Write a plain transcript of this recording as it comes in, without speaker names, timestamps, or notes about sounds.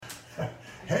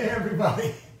Hey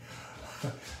everybody,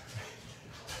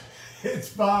 it's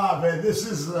Bob, and this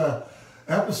is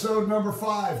episode number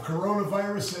 5,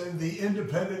 Coronavirus and the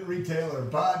Independent Retailer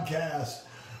podcast.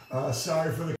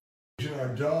 Sorry for the confusion.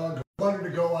 Our dog wanted to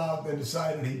go out, then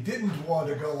decided he didn't want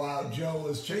to go out. Joe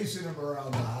was chasing him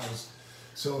around the house.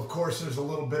 So of course there's a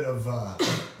little bit of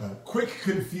quick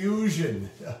confusion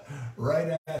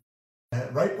right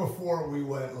before we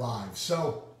went live.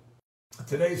 So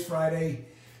today's Friday,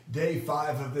 day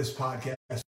 5 of this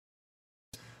podcast.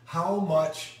 How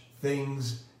much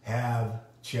things have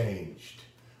changed.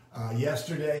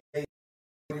 Yesterday,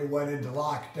 we went into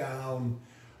lockdown.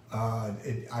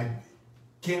 I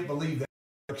can't believe that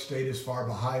New York State is far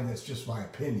behind. That's just my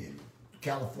opinion.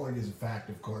 California is a fact,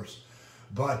 of course.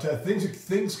 But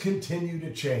things continue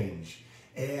to change.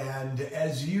 And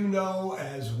as you know,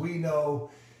 as we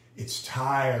know, it's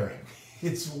tiring.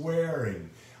 It's wearing.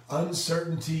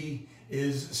 Uncertainty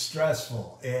is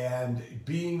stressful, and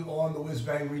being on the Whiz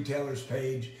Bang Retailers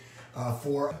page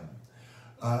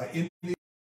in the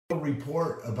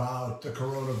report about the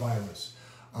coronavirus,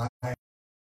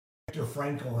 Viktor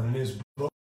Frankl, in his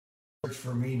book Search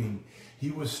for Meaning,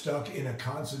 he was stuck in a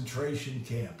concentration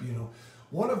camp. You know,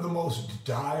 one of the most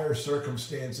dire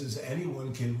circumstances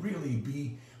anyone can really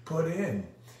be put in,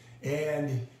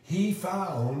 and he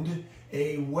found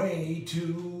a way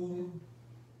to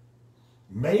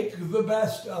make the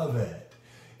best of it.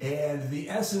 And the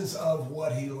essence of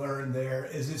what he learned there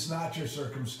is it's not your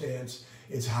circumstance,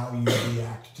 it's how you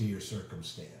react to your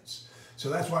circumstance. So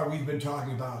that's why we've been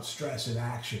talking about stress in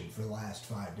action for the last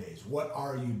 5 days. What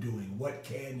are you doing? What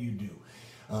can you do?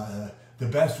 The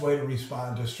best way to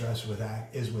respond to stress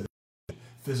is with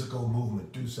physical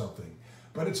movement. Do something.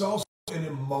 But it's also an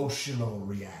emotional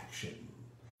reaction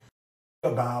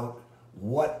about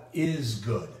what is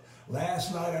good.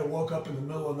 Last night I woke up in the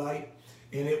middle of the night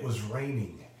and it was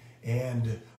raining,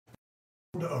 and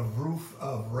a roof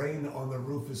of rain on the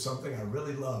roof is something I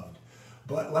really loved.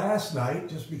 But last night,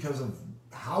 just because of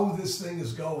how this thing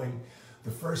is going,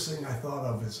 the first thing I thought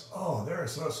of is, oh, there are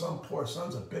some poor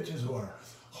sons of bitches who are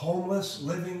homeless,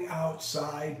 living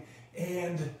outside,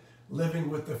 and living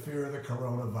with the fear of the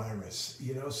coronavirus.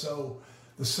 You know, so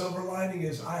the silver lining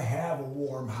is I have a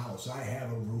warm house. I have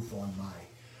a roof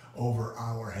over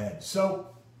our head. So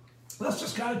let's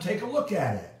just kind of take a look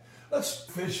at it.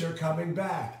 Fish are coming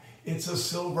back. It's a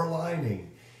silver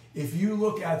lining. If you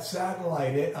look at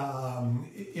satellite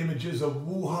images of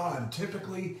Wuhan,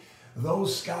 typically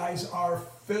those skies are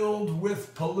filled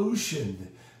with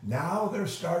pollution. Now they're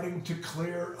starting to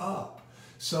clear up.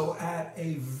 So at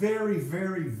a very,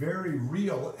 very, very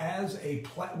real,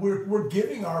 we're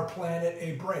giving our planet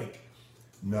a break.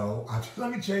 No,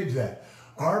 let me change that.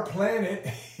 Our planet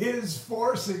is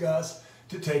forcing us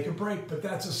to take a break, but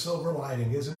that's a silver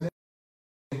lining, isn't it?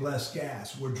 Less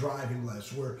gas, we're driving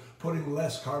less, we're putting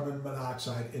less carbon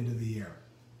monoxide into the air.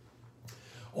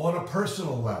 On a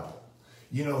personal level,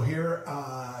 you know, here,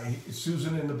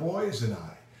 Susan and the boys and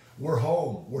I, we're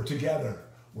home, we're together,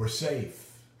 we're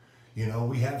safe. You know,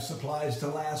 we have supplies to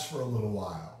last for a little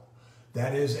while.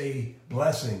 That is a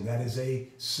blessing, that is a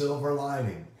silver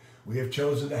lining. We have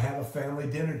chosen to have a family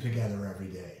dinner together every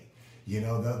day. You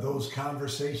know, those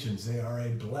conversations, they are a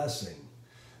blessing.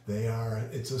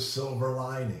 It's a silver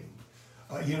lining.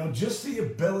 You know, just the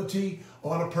ability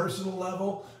on a personal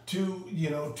level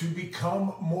to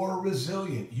become more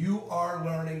resilient. You are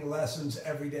learning lessons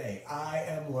every day. I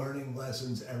am learning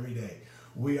lessons every day.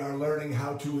 We are learning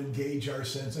how to engage our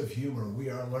sense of humor.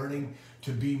 We are learning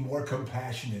to be more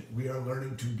compassionate. We are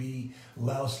learning to be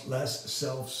less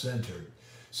self-centered.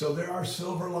 So there are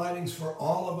silver linings for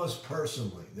all of us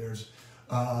personally.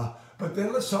 But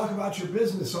then let's talk about your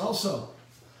business also.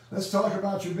 Let's talk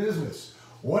about your business.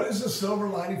 What is the silver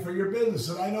lining for your business?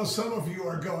 And I know some of you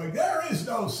are going, there is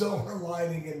no silver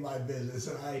lining in my business,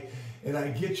 and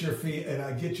I get your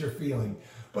feeling.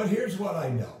 But here's what I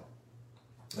know.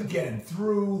 Again,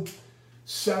 through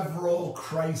several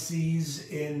crises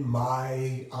in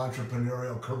my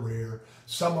entrepreneurial career,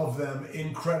 some of them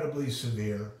incredibly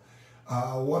severe.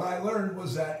 What I learned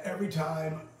was that every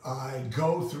time I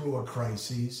go through a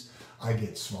crisis, I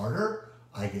get smarter,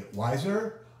 I get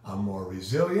wiser, I'm more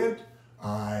resilient.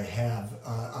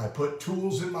 I put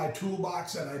tools in my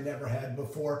toolbox that I never had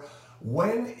before.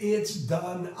 When it's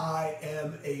done, I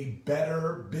am a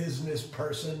better business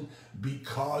person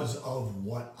because of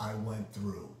what I went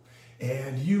through.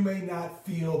 And you may not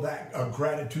feel that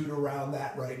gratitude around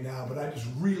that right now, but I just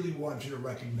really want you to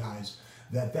recognize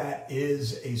that that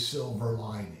is a silver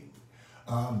lining.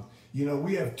 You know,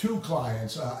 we have 2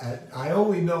 clients. I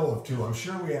only know of 2. I'm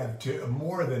sure we have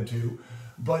more than 2.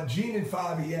 But Gene and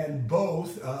Fabienne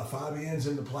both, Fabienne's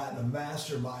in the Platinum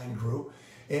Mastermind group,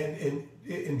 and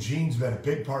Gene's been a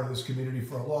big part of this community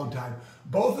for a long time.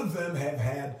 Both of them have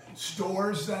had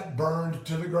stores that burned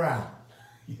to the ground.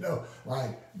 You know,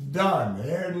 like done.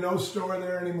 There's no store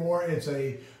there anymore. It's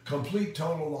a complete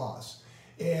total loss.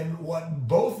 And what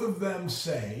both of them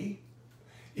say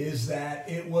is that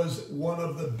it was one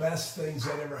of the best things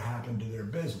that ever happened to their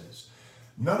business.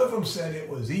 None of them said it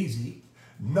was easy.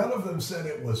 None of them said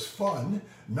it was fun.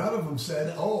 None of them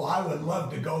said, oh, I would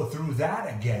love to go through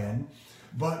that again.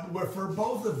 But for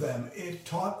both of them, it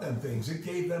taught them things. It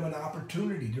gave them an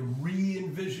opportunity to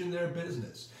re-envision their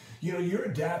business. You know, you're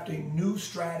adapting new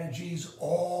strategies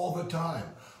all the time.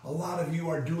 A lot of you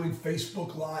are doing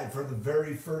Facebook Live for the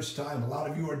very first time. A lot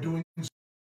of you are doing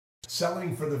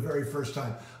selling for the very first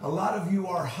time. A lot of you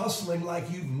are hustling like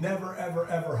you've never, ever,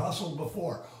 ever hustled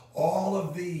before. All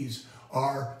of these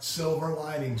are silver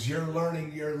linings. You're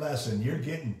learning your lesson. You're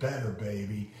getting better,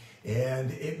 baby.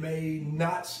 And it may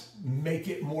not make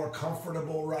it more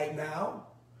comfortable right now,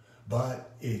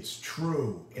 but it's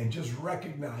true. And just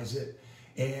recognize it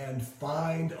and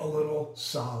find a little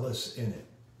solace in it.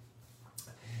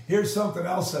 Here's something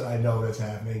else that I know that's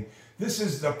happening. This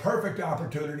is the perfect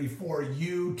opportunity for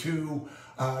you to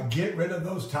get rid of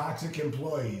those toxic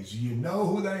employees. You know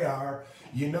who they are.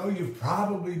 You know you've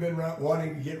probably been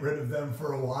wanting to get rid of them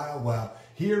for a while. Well,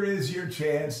 here is your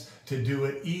chance to do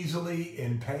it easily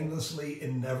and painlessly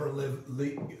and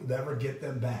never get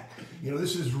them back. You know,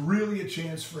 this is really a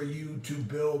chance for you to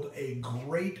build a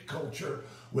great culture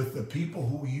with the people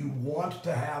who you want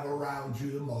to have around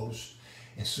you the most.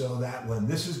 And so that when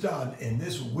this is done, and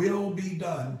this will be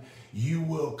done, you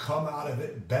will come out of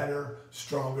it better,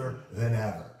 stronger than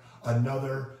ever.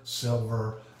 Another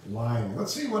silver lining.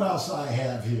 Let's see what else I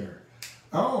have here.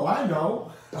 Oh, I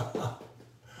know.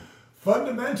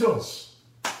 Fundamentals.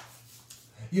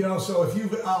 You know, so if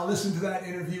you've listened to that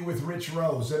interview with Rich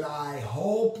Rose, and I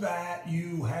hope that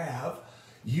you have,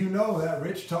 you know that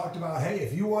Rich talked about, hey,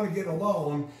 if you want to get a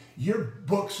loan, your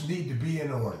books need to be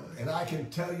in order. And I can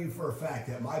tell you for a fact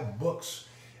that my books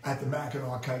at the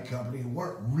Mackinac Kite Company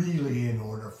weren't really in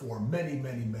order for many,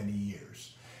 many, many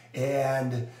years.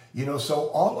 And, you know, so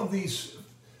all of these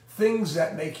things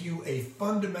that make you a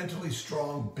fundamentally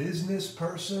strong business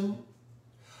person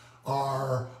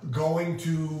are going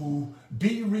to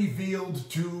be revealed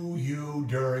to you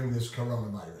during this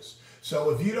coronavirus. So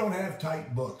if you don't have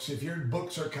tight books, if your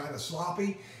books are kind of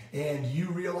sloppy and you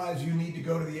realize you need to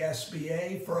go to the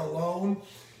SBA for a loan,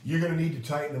 you're going to need to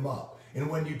tighten them up. And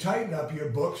when you tighten up your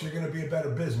books, you're going to be a better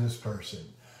business person.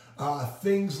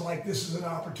 Things like this is an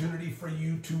opportunity for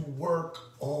you to work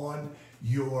on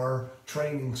your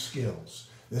training skills.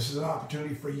 This is an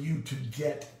opportunity for you to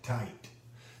get tight.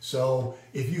 So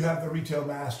if you have the Retail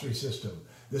Mastery System,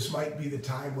 this might be the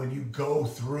time when you go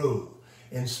through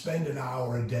and spend an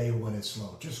hour a day when it's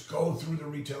slow. Just go through the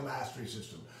Retail Mastery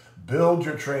System. Build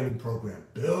your training program.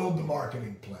 Build the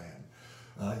marketing plan.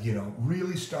 You know,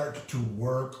 really start to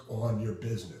work on your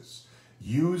business.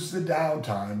 Use the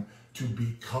downtime to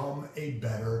become a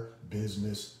better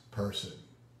business person.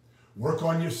 Work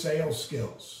on your sales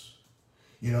skills.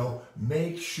 You know,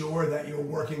 make sure that you're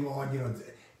working on, you know,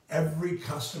 every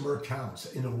customer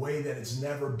counts in a way that it's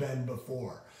never been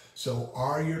before. So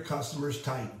are your customers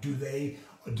tight? Do they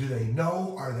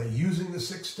know? Are they using the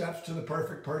 6 steps to the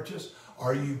perfect purchase?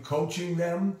 Are you coaching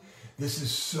them? This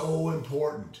is so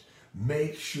important.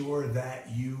 Make sure that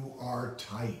you are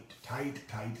tight.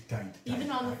 Even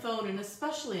on the phone, and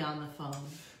especially on the phone.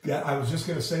 Yeah, I was just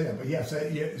going to say that, but yes,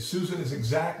 Susan is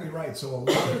exactly right. So a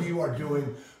lot of you are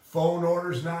doing phone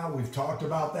orders now. We've talked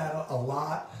about that a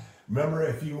lot. Remember,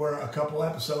 if you were a couple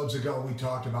episodes ago, we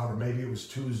talked about, or maybe it was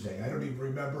Tuesday, I don't even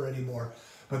remember anymore,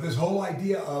 but this whole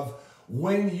idea of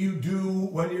when you're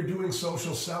doing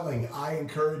social selling, I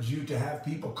encourage you to have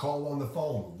people call on the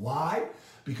phone. Why?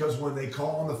 Because when they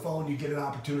call on the phone, you get an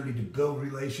opportunity to build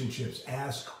relationships,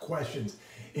 ask questions,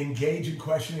 engage in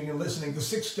questioning and listening. The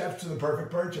 6 steps to the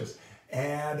perfect purchase.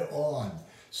 Add on.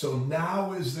 So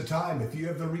now is the time. If you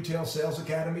have the Retail Sales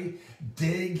Academy,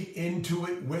 dig into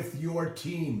it with your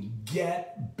team.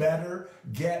 Get better,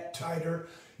 get tighter.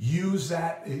 Use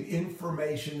that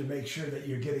information to make sure that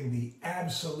you're getting the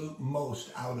absolute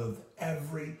most out of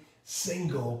every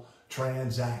single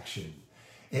transaction.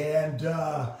 And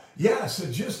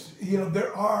so just, you know,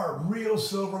 there are real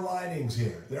silver linings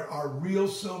here. There are real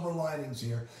silver linings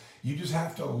here. You just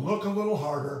have to look a little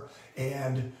harder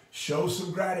and show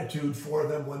some gratitude for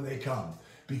them when they come,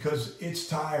 because it's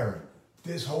tiring.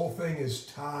 This whole thing is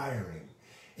tiring.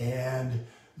 And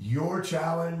your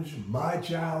challenge, my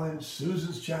challenge,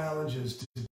 Susan's challenge is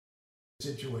to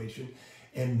situation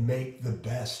and make the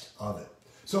best of it.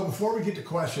 So before we get to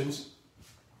questions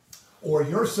or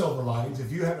your silver linings,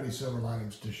 if you have any silver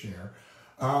linings to share,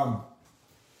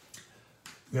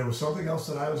 there was something else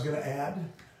that I was going to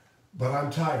add, but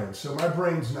I'm tired, so my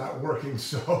brain's not working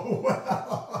so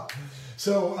well.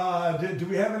 So do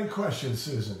we have any questions,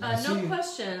 Susan? No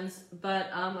questions, but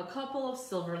a couple of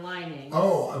silver linings.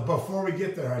 Oh, before we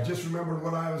get there, I just remembered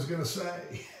what I was going to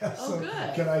say. So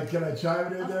good. Can I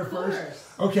chime in there first? Of course.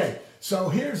 Okay, so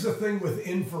here's the thing with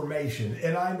information,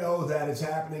 and I know that it's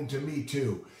happening to me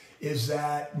too, is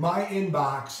that my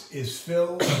inbox is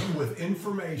filled with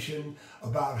information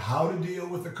about how to deal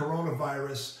with the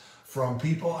coronavirus from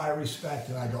people I respect,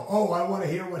 and I go, oh, I want to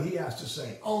hear what he has to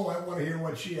say. Oh, I want to hear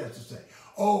what she has to say.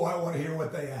 Oh, I want to hear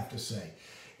what they have to say.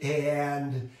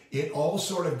 And it all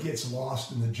sort of gets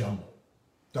lost in the jumble,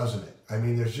 doesn't it? I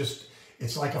mean,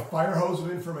 it's like a fire hose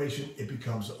of information. It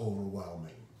becomes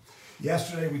overwhelming.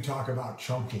 Yesterday, we talked about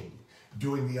chunking,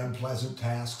 doing the unpleasant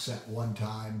tasks at one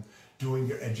time, doing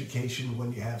your education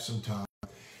when you have some time.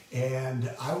 And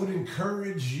I would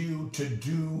encourage you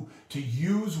to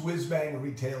use Whiz-Bang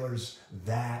Retailers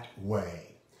that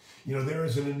way. You know, there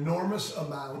is an enormous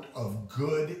amount of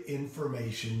good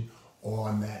information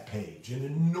on that page, an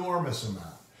enormous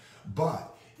amount.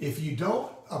 But if you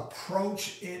don't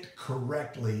approach it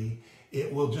correctly,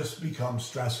 it will just become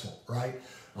stressful, right?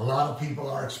 A lot of people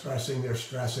are expressing their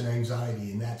stress and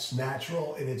anxiety, and that's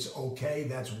natural and it's okay.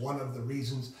 That's one of the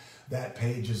reasons that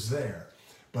page is there.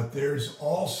 But there's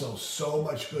also so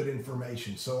much good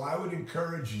information. So I would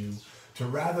encourage you to,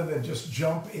 rather than just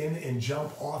jump in and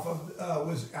jump off of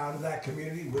out of that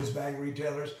community, Whiz-Bang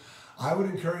Retailers, I would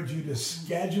encourage you to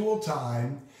schedule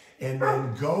time and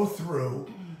then go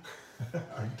through.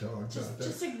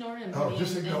 Just ignore him. Oh,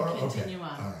 just ignore him? Continue okay.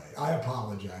 on. All right. I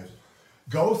apologize.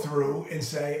 Go through and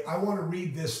say, I want to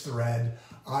read this thread.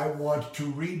 I want to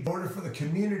read, in order for the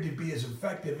community to be as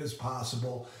effective as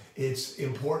possible, it's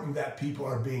important that people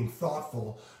are being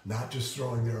thoughtful, not just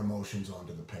throwing their emotions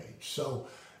onto the page. So,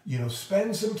 you know,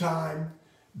 spend some time,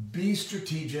 be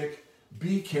strategic,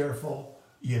 be careful,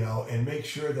 you know, and make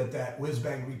sure that that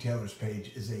Whiz-Bang Retailers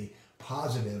page is a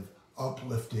positive,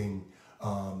 uplifting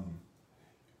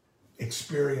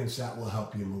experience that will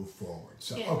help you move forward.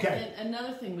 So, okay. And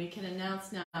another thing we can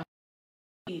announce now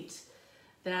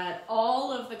that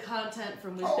all of the content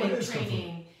from Whiz-Bang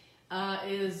Training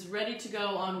is ready to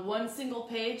go on one single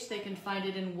page. They can find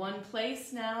it in one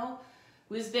place now.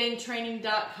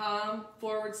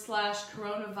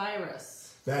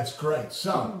 whizbangtraining.com/coronavirus. That's great.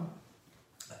 So,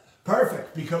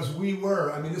 perfect, because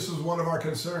this was one of our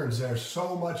concerns. There's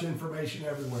so much information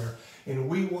everywhere, and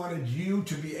we wanted you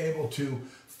to be able to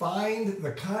find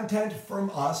the content from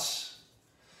us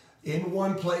in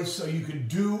one place so you could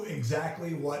do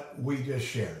exactly what we just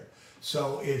shared.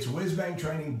 So it's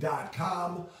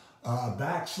whizbangtraining.com /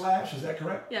 is that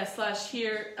correct? Yeah,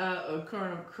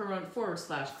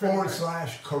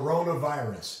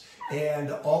 /coronavirus.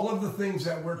 And all of the things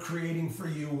that we're creating for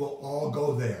you will all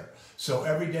go there. So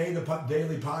every day, the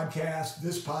daily podcast,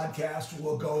 this podcast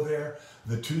will go there.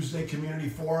 The Tuesday community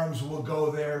forums will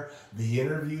go there. The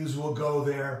interviews will go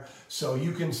there. So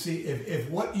you can see if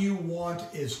what you want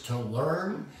is to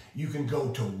learn, you can go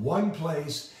to one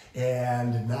place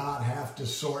and not have to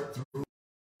sort through the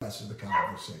rest of the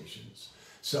conversations.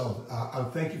 So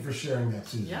thank you for sharing that,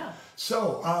 Susan. Yeah.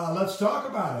 So let's talk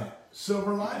about it.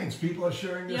 Silver linings. People are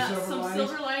sharing their silver linings. Yeah, some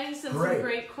silver linings and some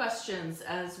great questions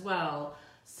as well.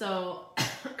 So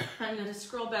I'm going to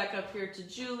scroll back up here to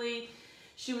Julie.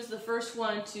 She was the first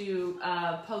one to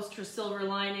post her silver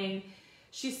lining.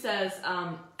 She says,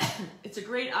 it's a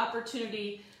great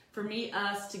opportunity for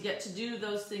us to get to do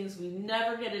those things we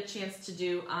never get a chance to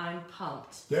do. I'm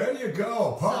pumped. There you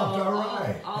go. Pumped. So, all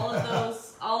right.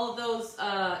 all of those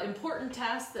important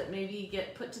tasks that maybe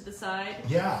get put to the side.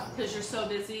 Yeah. Because you're so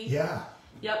busy. Yeah.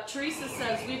 Yep. Teresa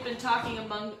says, we've been talking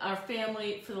among our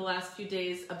family for the last few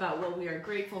days about what we are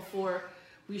grateful for.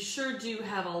 We sure do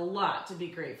have a lot to be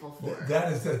grateful for.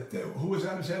 That is who was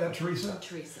that who said that, Teresa?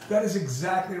 Teresa. That is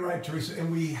exactly right, Teresa.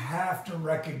 And we have to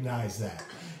recognize that.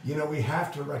 You know, we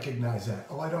have to recognize that.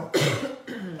 Oh, I don't.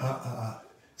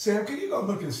 Sam, can you go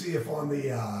look and see if on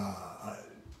the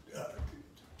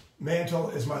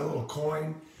mantle is my little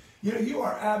coin? You know, you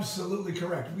are absolutely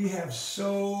correct. We have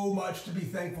so much to be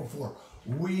thankful for.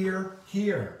 We're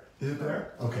here. Is it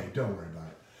there? Okay, don't worry about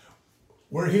it.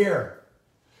 We're here.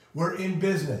 We're in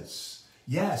business.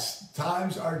 Yes,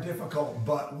 times are difficult,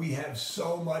 but we have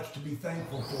so much to be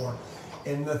thankful for.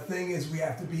 And the thing is, we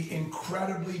have to be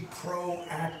incredibly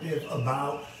proactive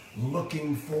about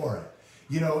looking for it.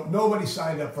 You know, nobody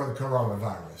signed up for the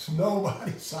coronavirus.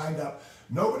 Nobody signed up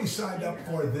Nobody signed up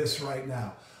for this right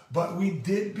now. But we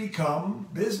did become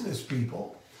business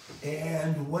people.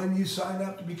 And when you sign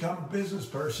up to become a business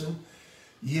person,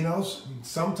 you know,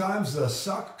 sometimes the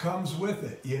suck comes with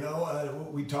it. You know,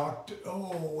 we talked,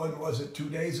 when was it, 2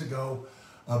 days ago,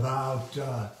 about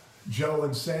Joe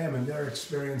and Sam and their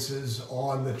experiences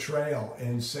on the trail.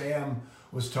 And Sam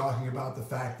was talking about the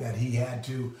fact that he had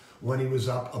to, when he was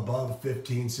up above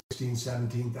 15, 16,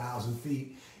 17,000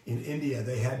 feet in India,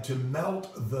 they had to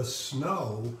melt the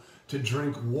snow to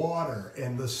drink water.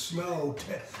 And the snow,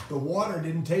 the water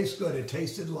didn't taste good. It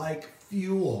tasted like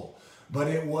fuel. But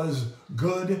it was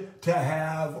good to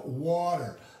have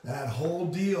water. That whole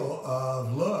deal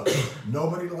of, look,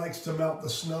 nobody likes to melt the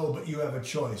snow, but you have a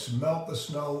choice. Melt the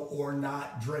snow or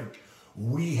not drink.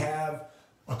 We have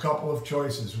a couple of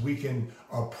choices. We can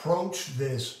approach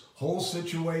this whole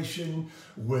situation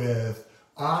with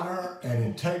honor and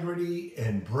integrity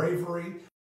and bravery.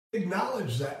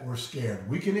 Acknowledge that we're scared.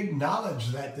 We can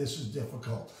acknowledge that this is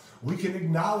difficult. We can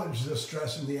acknowledge the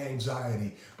stress and the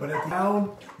anxiety. But at the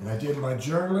end, and I did my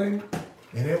journaling,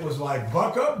 and it was like,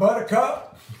 buck up,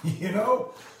 buttercup. You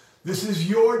know, this is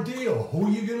your deal. Who are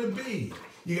you going to be?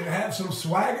 You going to have some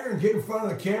swagger and get in front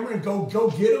of the camera and go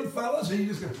get them, fellas? Or you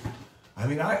just going to... I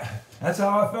mean, that's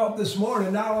how I felt this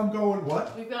morning. Now I'm going,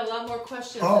 what? We've got a lot more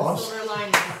questions on Silver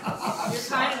Linings.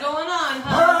 You're kind of going on,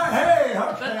 huh? All right, hey,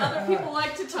 okay. But other people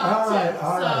like to talk all right, too.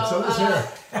 All right, so this here.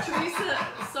 Teresa,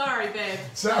 sorry, babe.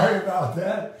 Sorry about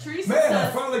that. Teresa Man, says,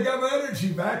 I finally got my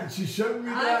energy back and she's shutting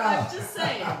me down. I'm just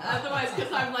saying. Otherwise,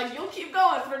 because I'm like, you'll keep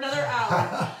going for another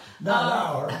hour. Not an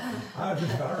hour. I'm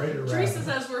just about ready to wrap. Teresa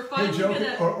says we're finally Joe, going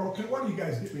to... Or can one of you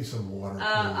guys get me some water?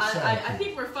 I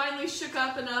think we're finally shook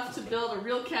up enough to build a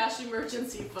real cash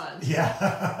emergency fund.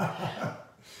 Yeah.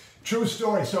 True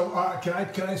story. So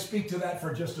can I speak to that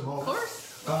for just a moment? Of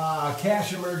course.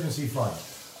 Cash emergency fund.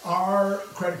 Our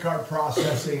credit card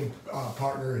processing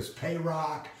partner is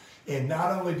PayRock. And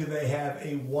not only do they have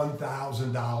a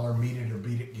 $1,000 meet it or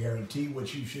beat it guarantee,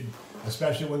 which you should,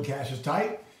 especially when cash is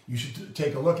tight, you should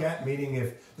take a look at, meaning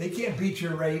if they can't beat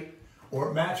your rate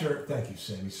or match your, thank you,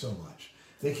 Sammy, so much.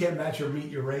 If they can't match or meet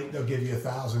your rate, they'll give you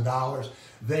 $1,000.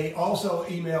 They also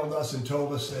emailed us and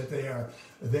told us that they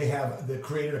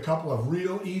created a couple of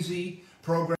real easy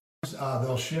programs.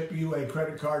 They'll ship you a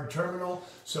credit card terminal.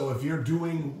 So if you're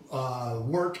doing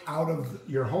work out of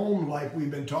your home, like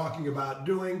we've been talking about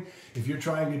doing, if you're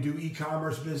trying to do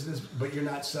e-commerce business, but you're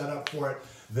not set up for it,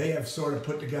 they have sort of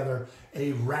put together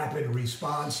a rapid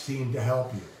response team to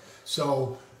help you.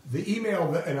 So the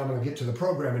email, and I'm going to get to the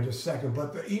program in just a second,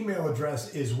 but the email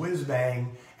address is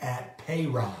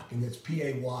whizbang@payrock, and it's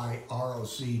PAYROC.com.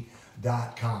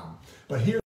 But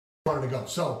here's where I wanted to go.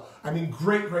 So, I mean,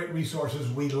 great resources.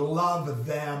 We love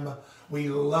them. We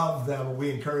love them. We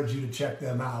encourage you to check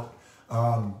them out.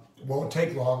 Won't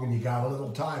take long, and you got a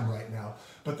little time right now.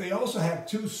 But they also have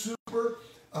two super,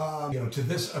 to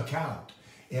this account.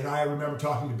 And I remember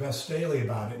talking to Beth Staley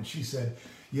about it, and she said,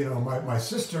 you know, my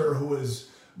sister, who is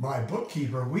my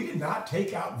bookkeeper, we did not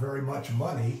take out very much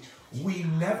money. We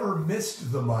never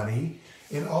missed the money.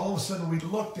 And all of a sudden we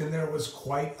looked and there was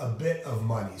quite a bit of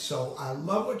money. So I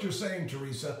love what you're saying,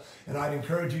 Teresa, and I'd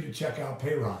encourage you to check out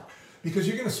PayRock because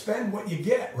you're going to spend what you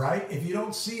get, right? If you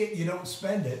don't see it, you don't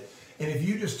spend it. And if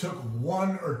you just took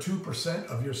 1 or 2%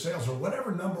 of your sales or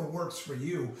whatever number works for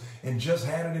you and just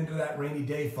had it into that rainy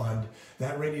day fund,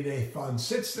 that rainy day fund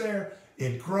sits there,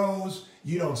 it grows,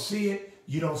 you don't see it,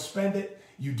 you don't spend it,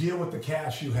 you deal with the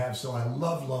cash you have. So I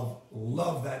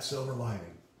love that silver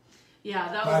lining.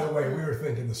 Yeah, By the way, we were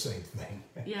thinking the same thing.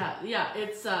 yeah,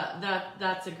 it's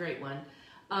that's a great one.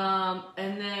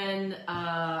 And then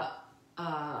a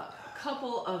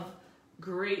couple of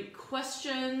great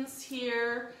questions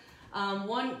here.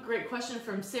 One great question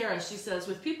from Sarah. She says,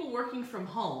 with people working from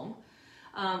home,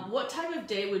 what time of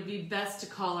day would be best to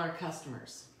call our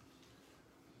customers?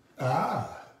 I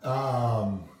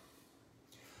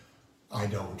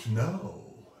don't know.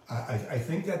 I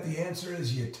think that the answer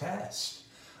is you test.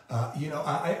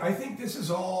 I think this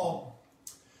is all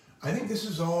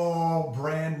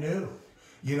brand new.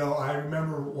 You know, I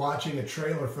remember watching a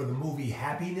trailer for the movie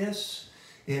Happiness,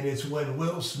 and it's when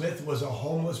Will Smith was a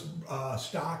homeless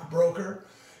stockbroker.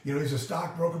 You know, he's a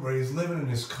stockbroker, but he's living in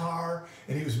his car,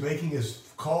 and he was making his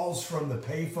calls from the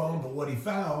payphone. But what he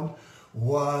found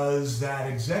was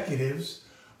that executives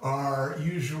are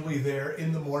usually there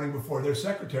in the morning before their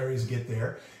secretaries get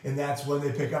there, and that's when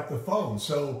they pick up the phone.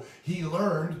 So he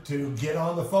learned to get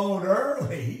on the phone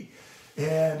early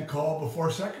and call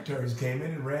before secretaries came in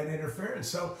and ran interference.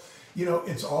 So, you know,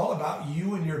 it's all about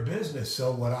you and your business.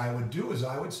 So what I would do is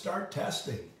I would start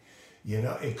testing. You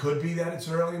know, it could be that it's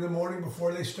early in the morning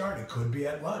before they start. It could be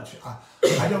at lunch.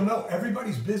 I don't know.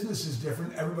 Everybody's business is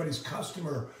different. Everybody's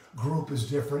customer group is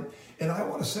different. And I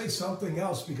want to say something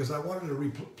else because I wanted to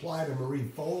reply to Marie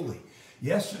Foley.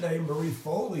 Yesterday, Marie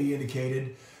Foley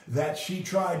indicated that she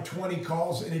tried 20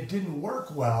 calls and it didn't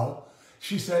work well.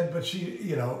 She said, but she,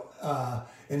 you know,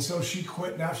 and so she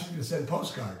quit. Now she's going to send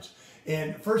postcards.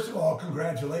 And first of all,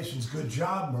 congratulations. Good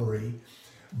job, Marie.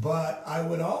 But I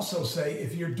would also say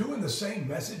if you're doing the same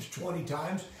message 20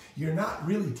 times, you're not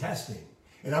really testing.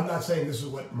 And I'm not saying this is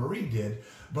what Marie did,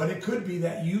 but it could be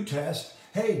that you test,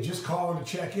 hey, just calling to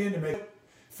check in to make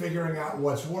figuring out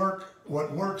what works,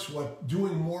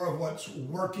 doing more of what's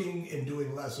working and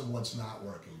doing less of what's not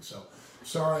working. So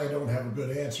sorry I don't have a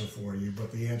good answer for you,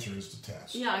 but the answer is to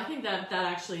test. Yeah, I think that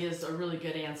actually is a really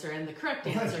good answer and the correct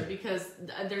answer because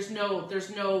there's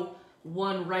no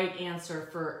one right answer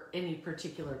for any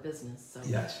particular business. So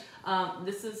yes.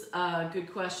 This is a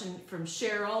good question from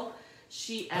Cheryl.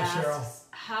 She asks, Cheryl.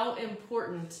 how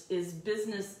important is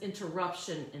business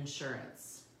interruption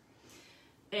insurance?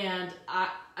 And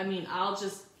I'll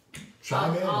just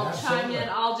chime in.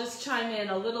 I'll just chime in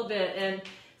a little bit and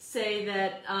say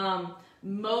that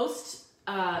most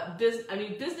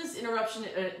business interruption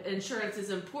insurance is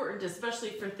important,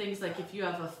 especially for things like if you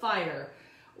have a fire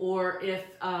or if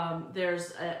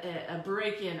there's a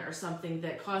break-in or something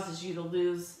that causes you to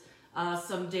lose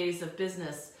some days of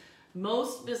business.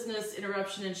 Most business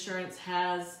interruption insurance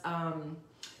has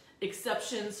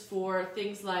exceptions for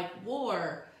things like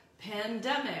war,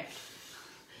 pandemic.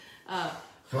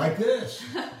 Like this.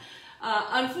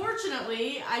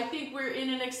 Unfortunately, I think we're in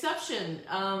an exception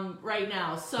right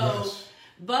now. So, yes.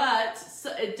 But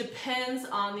it depends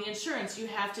on the insurance. You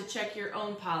have to check your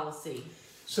own policy.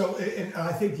 So, and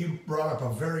I think you brought up a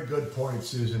very good point,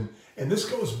 Susan. And this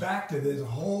goes back to this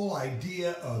whole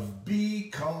idea of be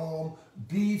calm,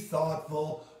 be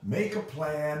thoughtful, make a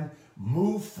plan,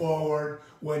 move forward.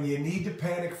 When you need to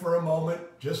panic for a moment,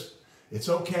 just, it's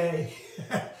okay.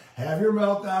 Have your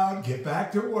meltdown, get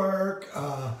back to work.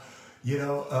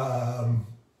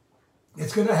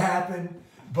 It's going to happen.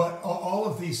 But all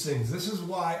of these things, this is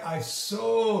why I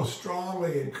so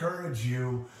strongly encourage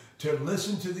you to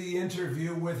listen to the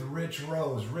interview with Rich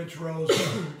Rose. Rich Rose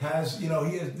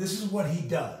this is what he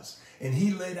does. And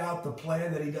he laid out the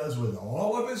plan that he does with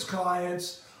all of his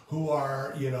clients who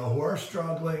are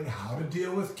struggling, how to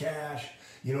deal with cash,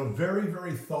 very,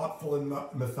 very thoughtful and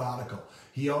methodical.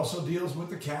 He also deals with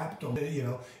the capital.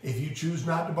 If you choose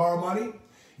not to borrow money,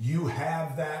 you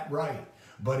have that right.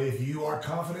 But if you are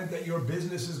confident that your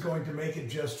business is going to make it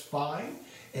just fine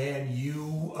and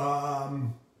you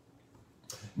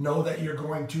know that you're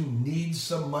going to need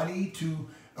some money to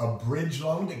a bridge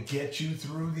loan to get you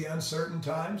through the uncertain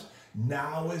times,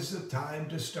 now is the time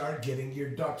to start getting your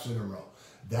ducks in a row.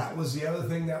 That was the other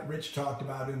thing that Rich talked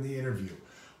about in the interview.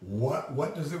 What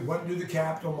do the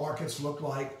capital markets look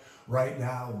like right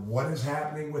now? What is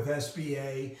happening with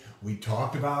SBA? We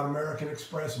talked about American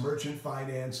Express merchant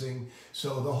financing.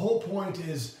 So the whole point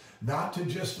is not to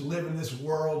just live in this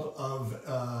world of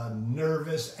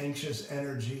nervous, anxious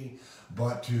energy,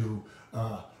 but to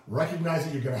recognize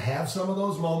that you're going to have some of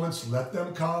those moments. Let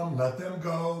them come, let them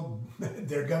go.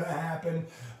 They're going to happen.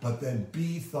 But then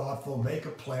be thoughtful, make a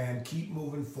plan, keep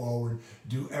moving forward,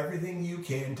 do everything you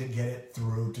can to get it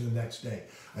through to the next day.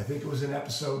 I think it was in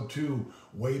episode 2,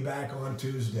 way back on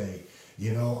Tuesday.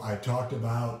 I talked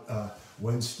about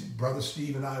when Brother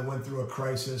Steve and I went through a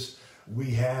crisis, we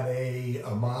had a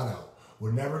motto.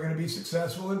 We're never going to be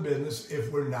successful in business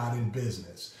if we're not in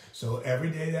business. So every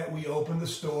day that we opened the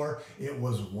store, it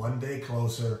was one day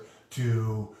closer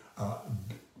to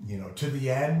the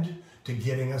end, to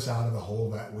getting us out of the hole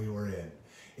that we were in.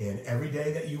 And every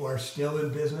day that you are still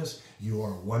in business, you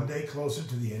are one day closer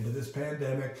to the end of this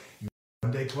pandemic. You're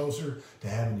one day closer to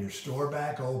having your store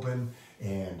back open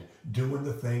and doing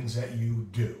the things that you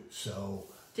do. So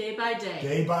day by day.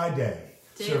 Day by day.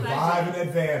 Survive in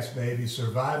advance, baby.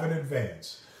 Survive in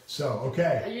advance. So,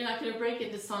 okay. You're not going to break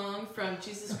into song from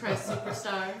Jesus Christ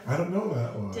Superstar? I don't know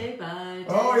that one. Day by day.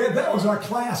 Oh, yeah, that was our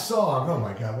class song. Oh,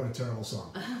 my God, what a terrible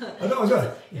song. No, it's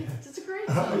good. It's a great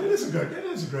song. It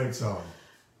is a great song.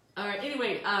 All right,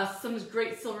 anyway, some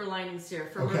great silver linings here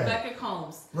from Rebecca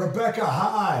Combs. Rebecca,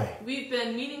 hi. We've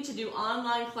been meaning to do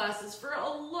online classes for a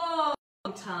long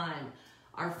time.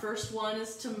 Our first one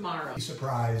is tomorrow. Be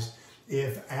surprised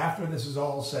if after this is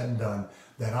all said and done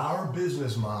that our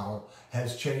business model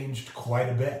has changed quite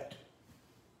a bit.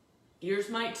 Yours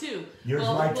might too. Yours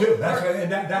might too.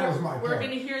 That was my point. We're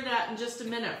going to hear that in just a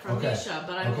minute from Misha,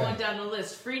 but I'm going down the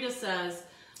list. Frida says,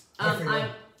 I'm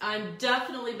I've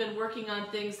definitely been working on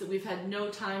things that we've had no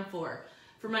time for.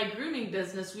 For my grooming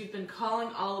business, we've been calling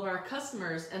all of our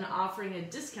customers and offering a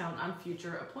discount on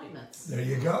future appointments. There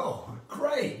you go.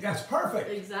 Great. That's perfect.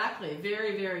 Exactly.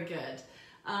 Very, very good.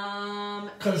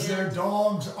 Because their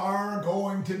dogs are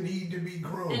going to need to be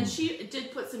groomed. And she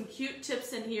did put some cute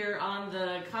tips in here on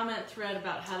the comment thread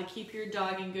about how to keep your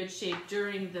dog in good shape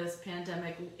during this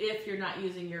pandemic if you're not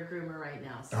using your groomer right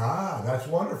now. So. That's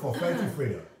wonderful. Thank you,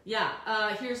 Frida.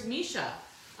 Yeah. Here's Misha.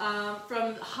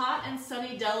 From hot and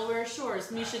sunny Delaware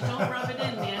shores. Misha, don't rub it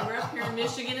in, man. We're up here in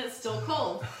Michigan. It's still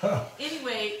cold.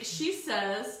 Anyway, she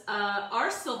says,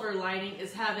 our silver lining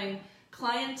is having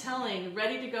clienteling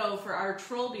ready to go for our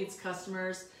Troll Beats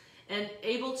customers and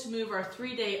able to move our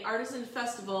 3-day artisan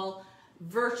festival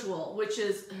virtual, which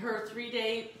is her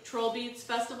 3-day Troll Beats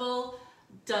festival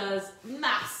does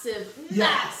massive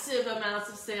amounts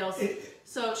of sales.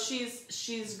 So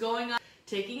she's going on,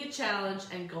 taking a challenge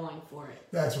and going for it.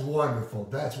 That's wonderful.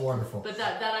 That's wonderful. But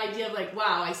that idea of like,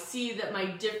 wow, I see that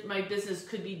my business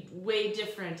could be way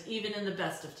different even in the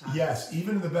best of times. Yes,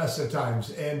 even in the best of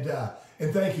times. And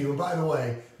thank you. And by the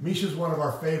way, Misha's one of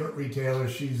our favorite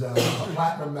retailers. She's a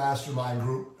Platinum Mastermind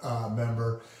Group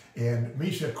member. And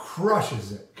Misha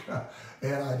crushes it.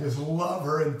 And I just love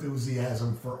her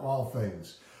enthusiasm for all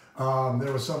things.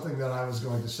 There was something that I was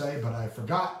going to say, but I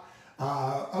forgot.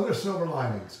 Other silver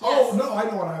linings. Yes. Oh, no, I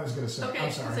know what I was going to say. Okay,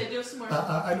 I'm sorry. Say, do some more.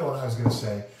 I know what I was going to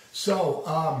say.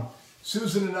 So,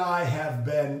 Susan and I have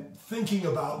been thinking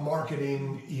about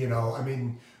marketing,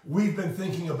 we've been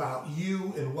thinking about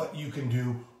you and what you can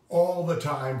do all the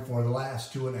time for the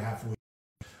last 2.5 weeks.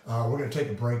 We're going to take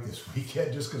a break this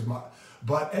weekend just because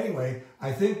but anyway,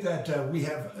 I think that we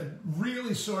have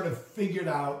really sort of figured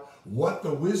out what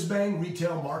the Whiz-Bang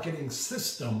retail marketing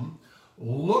system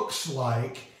looks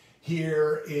like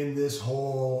here in this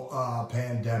whole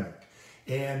pandemic.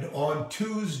 And on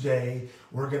Tuesday,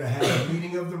 we're going to have a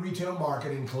meeting of the Retail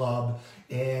Marketing Club.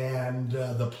 And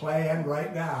the plan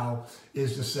right now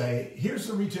is to say, here's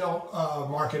the retail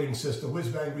marketing system,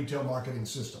 Whiz-Bang retail marketing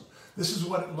system. This is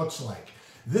what it looks like.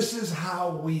 This is how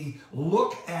we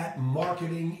look at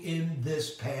marketing in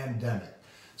this pandemic.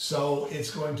 So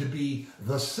it's going to be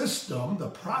the system, the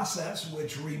process,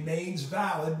 which remains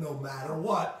valid no matter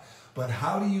what. But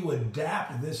how do you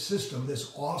adapt this system,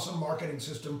 this awesome marketing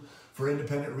system for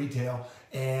independent retail,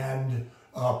 and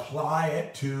apply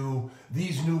it to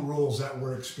these new rules that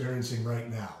we're experiencing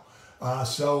right now?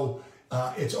 So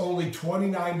it's only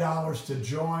 $29 to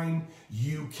join.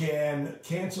 You can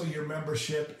cancel your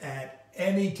membership at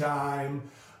any time.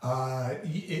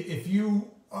 If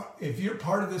you're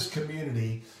part of this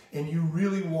community and you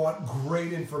really want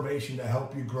great information to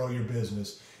help you grow your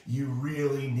business, you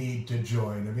really need to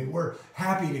join. I mean, we're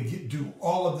happy to do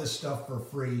all of this stuff for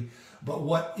free, but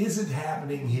what isn't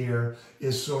happening here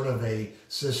is sort of a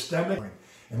systemic,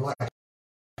 and like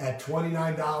at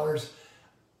 $29,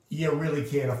 you really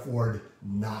can't afford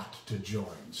not to join.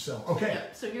 So, okay.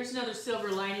 Yeah, so here's another silver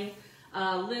lining.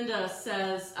 Linda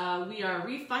says, we are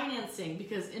refinancing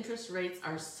because interest rates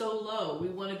are so low. We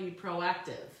want to be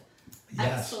proactive.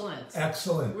 Yes. Excellent.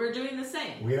 Excellent. We're doing the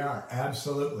same. We are,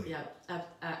 absolutely. Yeah,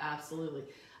 absolutely.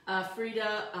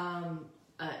 Frida,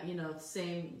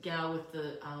 same gal with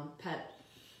the pet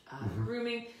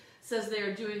grooming, says they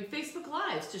are doing Facebook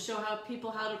Lives to show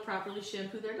people how to properly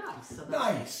shampoo their dogs. So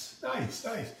nice.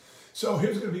 So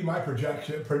here's going to be my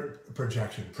prediction.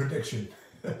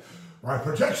 My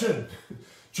projection.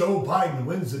 Joe Biden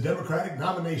wins the Democratic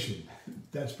nomination.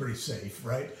 That's pretty safe,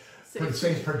 right?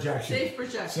 Safe projection.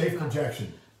 Safe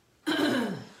projection.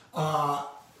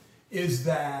 Is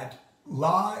that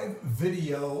live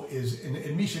video is,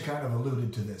 and Misha kind of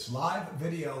alluded to this, live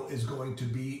video is going to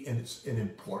be an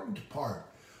important part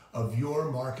of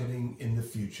your marketing in the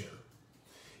future.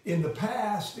 In the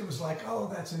past, it was like,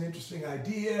 oh, that's an interesting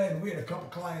idea, and we had a couple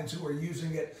clients who were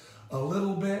using it a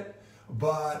little bit,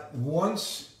 but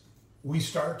once you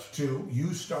start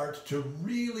to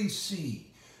really see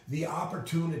the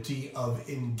opportunity of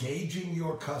engaging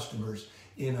your customers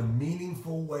in a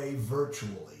meaningful way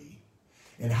virtually,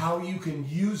 and how you can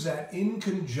use that in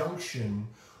conjunction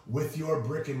with your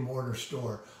brick and mortar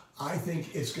store, I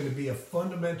think it's going to be a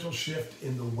fundamental shift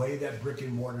in the way that brick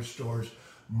and mortar stores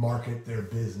market their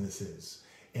businesses.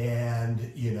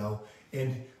 And,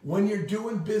 and when you're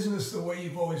doing business the way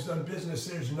you've always done business,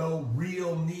 there's no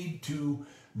real need to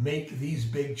make these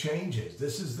big changes.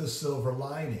 This is the silver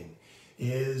lining,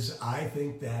 is I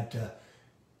think that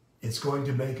it's going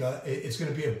to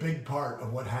be a big part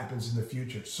of what happens in the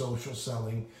future, social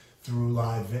selling through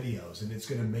live videos, and it's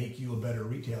going to make you a better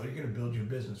retailer. You're going to build your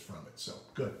business from it. So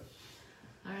good.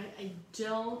 All right. I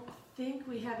don't think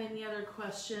we have any other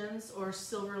questions or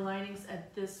silver linings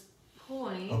at this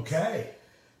point. Okay.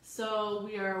 So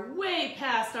we are way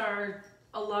past our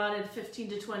allotted 15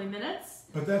 to 20 minutes.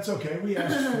 But that's okay. We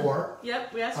asked for.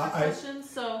 Yep, we asked for questions,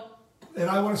 so. And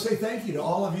I want to say thank you to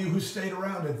all of you who stayed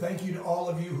around, and thank you to all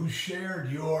of you who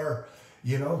shared your,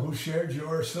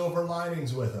 silver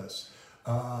linings with us.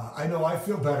 I know I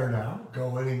feel better now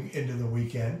going into the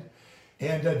weekend.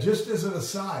 And just as an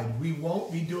aside, we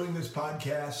won't be doing this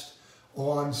podcast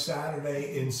on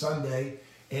Saturday and Sunday.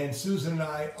 And Susan and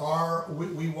I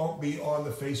we won't be on the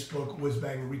Facebook Whiz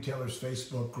Bang Retailers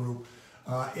Facebook group.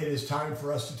 It is time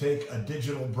for us to take a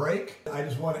digital break. I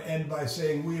just want to end by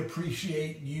saying we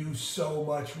appreciate you so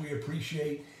much. We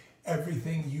appreciate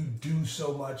everything you do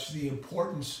so much. The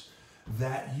importance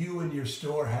that you and your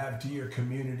store have to your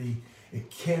community, it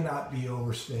cannot be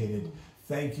overstated.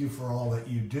 Thank you for all that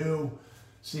you do.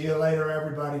 See you later,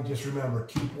 everybody. Just remember,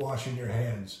 keep washing your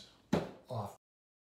hands.